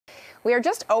We are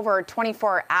just over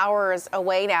 24 hours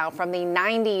away now from the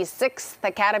 96th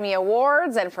Academy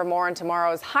Awards, and for more on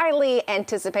tomorrow's highly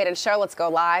anticipated show, let's go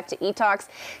live to ETALK's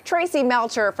Traci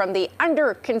Melchor from the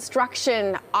under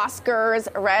construction Oscars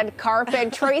red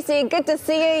carpet. Traci, good to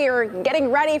see you. You're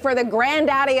getting ready for the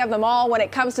granddaddy of them all when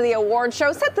it comes to the award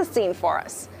show. Set the scene for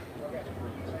us.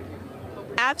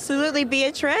 Absolutely,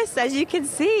 Beatrice. As you can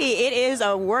see, it is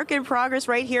a work in progress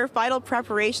right here. Final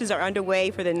preparations are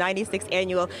underway for the 96th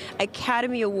Annual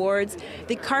Academy Awards.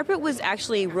 The carpet was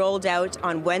actually rolled out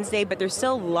on Wednesday, but there's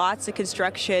still lots of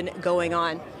construction going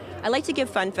on. I like to give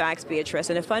fun facts,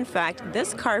 Beatrice, and a fun fact,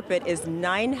 this carpet is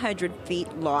 900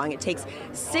 feet long. It takes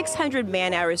 600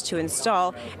 man-hours to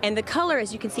install, and the color,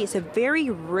 as you can see, it's a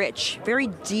very rich, very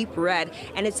deep red,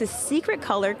 and it's a secret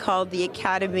color called the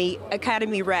Academy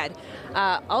Red.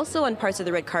 Also on parts of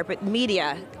the red carpet,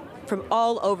 media from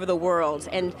all over the world,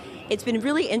 and it's been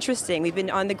really interesting. We've been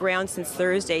on the ground since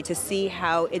Thursday to see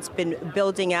how it's been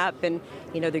building up, and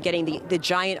you know, they're getting the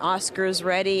giant Oscars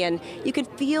ready, and you can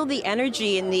feel the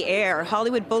energy in the air.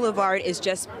 Hollywood Boulevard is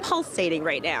just pulsating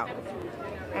right now.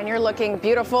 And you're looking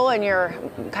beautiful in your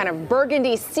kind of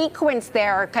burgundy sequence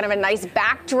there, kind of a nice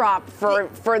backdrop for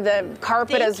the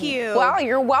carpet. Thank you. Well,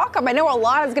 you're welcome. I know a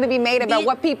lot is going to be made about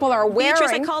what people are wearing.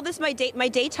 Beatrice, I call this my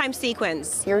daytime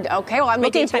sequence. You're okay. Well, I'm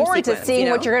looking forward to seeing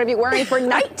what you're going to be wearing for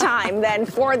nighttime then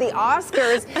for the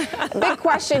Oscars. Big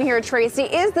question here, Traci.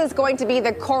 Is this going to be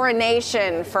the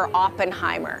coronation for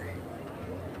Oppenheimer?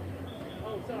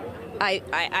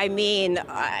 I mean,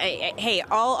 hey,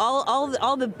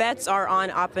 all the bets are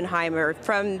on Oppenheimer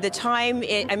from the time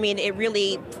it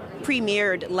really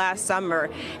premiered last summer,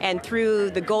 and through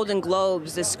the Golden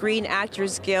Globes, the Screen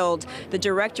Actors Guild, the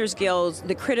Directors Guild,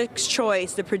 the Critics'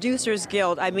 Choice, the Producers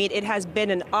Guild. I mean, it has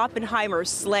been an Oppenheimer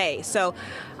sleigh. So,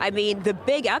 I mean, the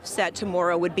big upset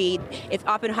tomorrow would be if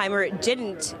Oppenheimer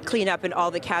didn't clean up in all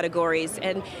the categories.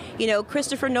 And, you know,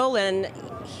 Christopher Nolan,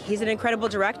 he's an incredible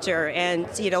director, and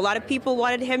you know, a lot of people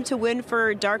wanted him to win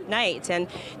for Dark Knight, and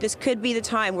this could be the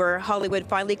time where Hollywood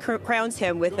finally crowns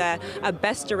him with a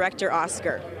Best Director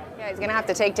Oscar. Yeah, he's going to have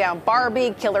to take down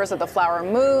Barbie, Killers of the Flower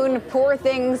Moon, Poor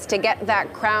Things to get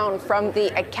that crown from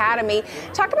the Academy.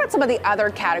 Talk about some of the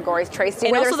other categories, Traci.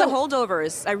 And also the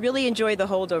holdovers. I really enjoy the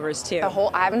holdovers too.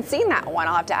 I haven't seen that one.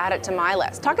 I'll have to add it to my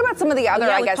list. Talk about some of the other,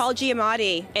 I guess, Paul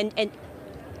Giamatti and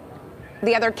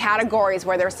the other categories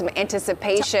where there's some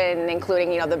anticipation,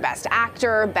 including, you know, the Best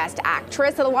Actor, Best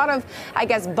Actress, and a lot of, I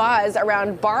guess, buzz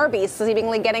around Barbie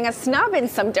seemingly getting a snub in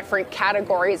some different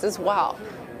categories as well.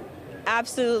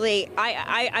 Absolutely.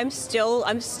 I'm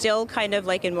still kind of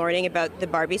like in mourning about the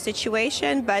Barbie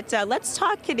situation, but let's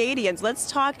talk Canadians.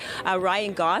 Let's talk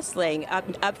Ryan Gosling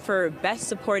up for Best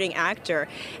Supporting Actor.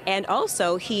 And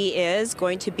also he is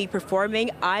going to be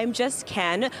performing I'm Just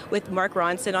Ken with Mark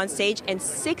Ronson on stage and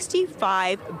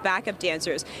 65 backup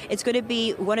dancers. It's going to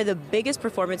be one of the biggest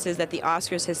performances that the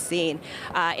Oscars has seen.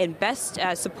 In Best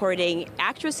Supporting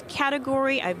Actress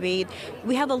category, I mean,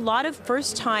 we have a lot of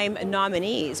first-time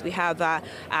nominees. We have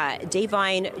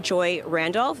Davine Joy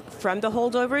Randolph from The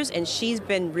Holdovers, and she's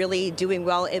been really doing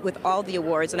well with all the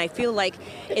awards, and I feel like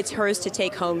it's hers to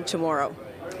take home tomorrow.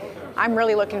 I'm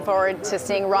really looking forward to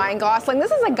seeing Ryan Gosling.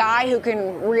 This is a guy who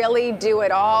can really do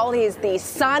it all. He's the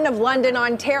son of London,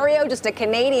 Ontario, just a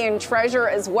Canadian treasure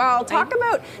as well. Talk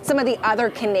about some of the other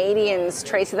Canadians,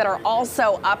 Traci, that are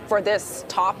also up for this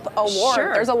top award.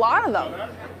 Sure. There's a lot of them.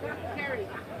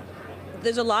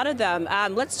 There's a lot of them.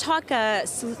 Let's talk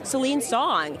Celine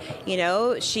Song. You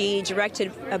know, she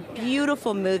directed a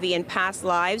beautiful movie in Past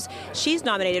Lives. She's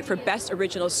nominated for Best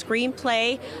Original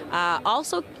Screenplay.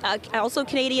 Also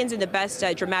Canadians in the Best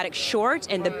Dramatic Short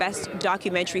and the Best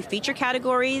Documentary Feature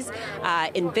categories,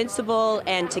 Invincible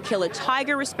and To Kill a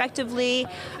Tiger, respectively.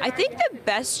 I think the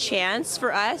best chance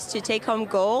for us to take home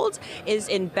gold is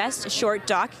in the Best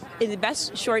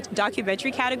Short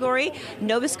Documentary category.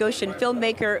 Nova Scotian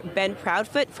filmmaker Ben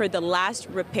Proudfoot for The Last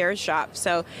Repair Shop.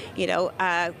 So, you know,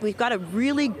 we've got a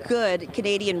really good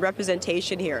Canadian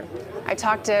representation here. I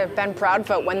talked to Ben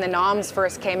Proudfoot when the noms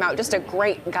first came out. Just a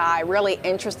great guy, really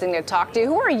interesting to talk to.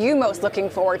 Who are you most looking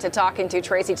forward to talking to,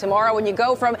 Traci, tomorrow when you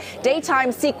go from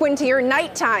daytime sequin to your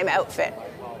nighttime outfit?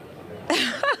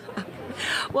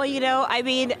 Well, you know, I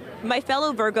mean, my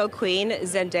fellow Virgo queen,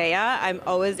 Zendaya, I'm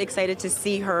always excited to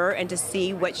see her and to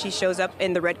see what she shows up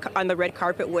in on the red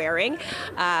carpet wearing.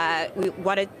 We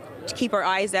want to keep our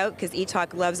eyes out because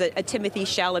ETALK loves a Timothée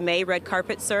Chalamet red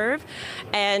carpet serve.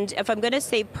 And if I'm going to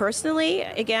say personally,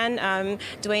 again,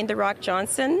 Dwayne "The Rock"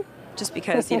 Johnson, just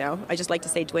because, you know, I just like to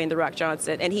say Dwayne "The Rock"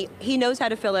 Johnson, and he knows how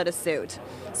to fill out a suit.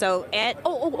 So, and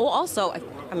also,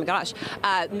 oh my gosh,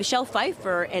 Michelle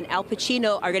Pfeiffer and Al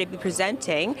Pacino are going to be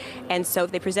presenting, and so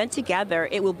if they present together,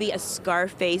 it will be a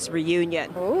Scarface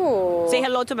reunion. Ooh. Say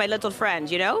hello to my little friend,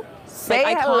 you know? Say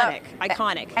like, hello.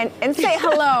 Iconic. And say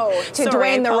hello to Sorry,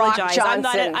 Dwayne "The Rock" apologize.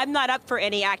 Johnson. I'm not up for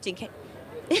any acting.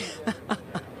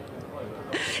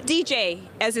 DJ,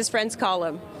 as his friends call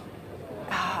him.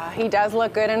 He does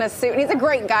look good in a suit, and he's a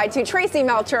great guy, too. Traci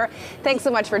Melchor, thanks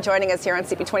so much for joining us here on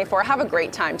CP24. Have a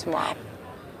great time tomorrow.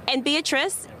 And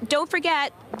Beatrice, don't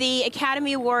forget the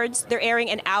Academy Awards, they're airing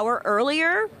an hour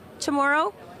earlier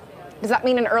tomorrow. Does that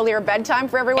mean an earlier bedtime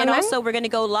for everyone? And then? also, we're going to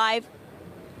go live.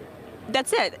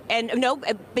 That's it. And no,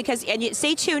 because, and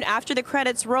stay tuned, after the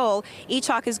credits roll,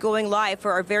 ETALK is going live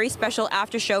for our very special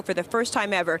after show for the first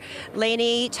time ever.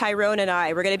 Lainey, Tyrone, and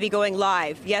I, we're going to be going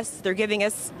live. Yes, they're giving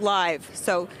us live.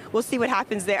 So we'll see what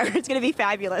happens there. It's going to be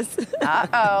fabulous.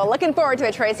 Uh-oh. Looking forward to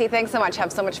it, Traci. Thanks so much.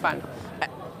 Have so much fun.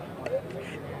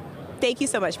 Thank you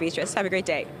so much, Beatrice. Have a great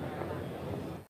day.